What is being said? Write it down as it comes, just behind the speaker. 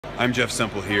I'm Jeff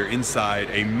Semple here inside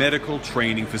a medical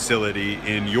training facility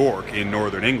in York in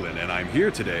Northern England, and I'm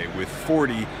here today with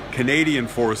 40 Canadian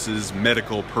Forces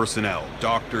medical personnel,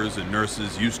 doctors and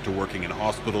nurses used to working in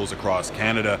hospitals across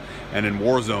Canada and in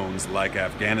war zones like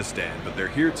Afghanistan, but they're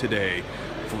here today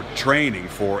for training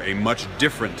for a much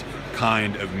different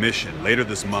kind of mission. Later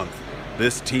this month,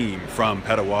 this team from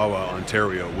Petawawa,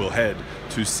 Ontario will head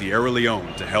to Sierra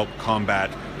Leone to help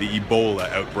combat the Ebola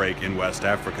outbreak in West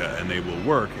Africa, and they will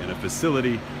work in a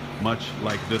facility much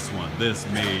like this one. This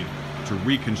made to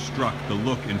reconstruct the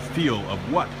look and feel of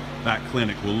what that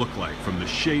clinic will look like, from the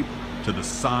shape to the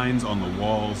signs on the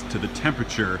walls to the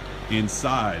temperature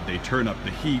inside. They turn up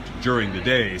the heat during the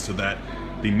day so that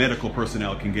the medical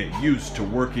personnel can get used to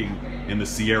working in the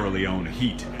Sierra Leone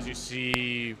heat. As you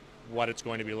see what it's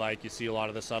going to be like, you see a lot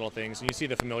of the subtle things, and you see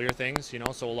the familiar things,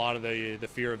 so a lot of the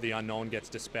fear of the unknown gets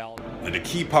dispelled. And a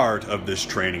key part of this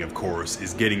training, of course,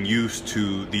 is getting used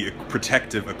to the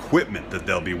protective equipment that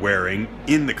they'll be wearing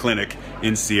in the clinic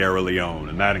in Sierra Leone,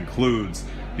 and that includes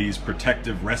these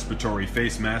protective respiratory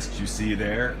face masks you see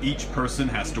there. Each person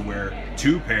has to wear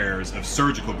 2 pairs of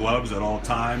surgical gloves at all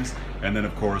times, and then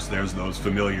of course there's those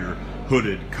familiar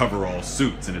hooded coverall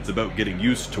suits, and it's about getting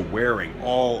used to wearing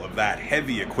all of that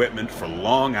heavy equipment for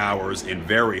long hours in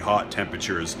very hot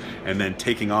temperatures, and then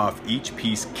taking off each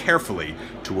piece carefully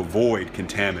to avoid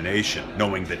contamination,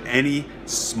 knowing that any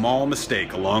small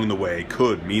mistake along the way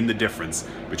could mean the difference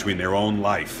between their own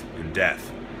life and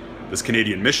death. This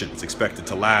Canadian mission is expected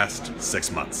to last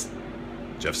 6 months.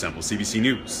 Jeff Semple, CBC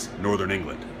News, Northern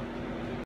England.